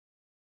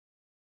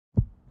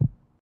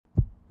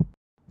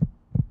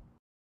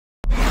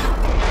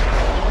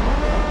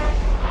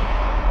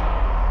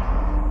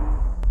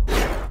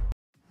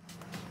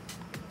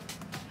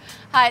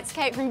Hi, it's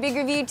Kate from Big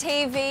Review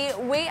TV.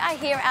 We are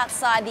here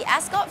outside the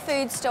Ascot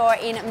Food Store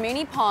in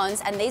Moonee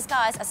Ponds, and these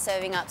guys are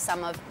serving up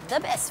some of the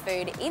best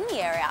food in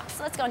the area.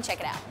 So let's go and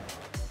check it out.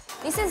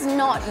 This is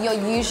not your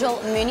usual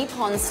Moonee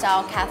Ponds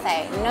style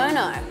cafe.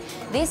 No.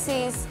 This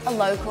is a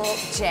local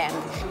gem.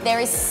 There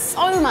is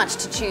so much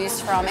to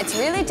choose from. It's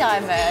really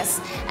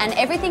diverse and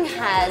everything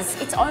has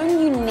its own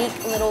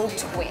unique little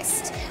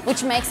twist,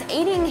 which makes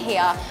eating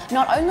here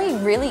not only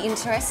really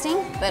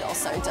interesting, but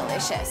also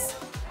delicious.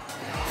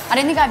 I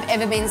don't think I've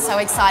ever been so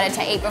excited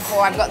to eat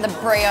before. I've got the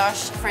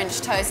brioche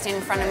French toast in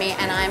front of me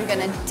and I'm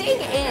gonna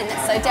dig in.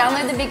 So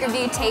download the Big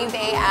Review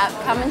TV app,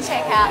 come and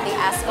check out the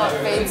Ascot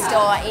Food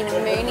Store in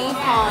Moonee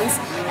Ponds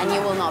and you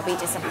will not be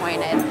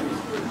disappointed.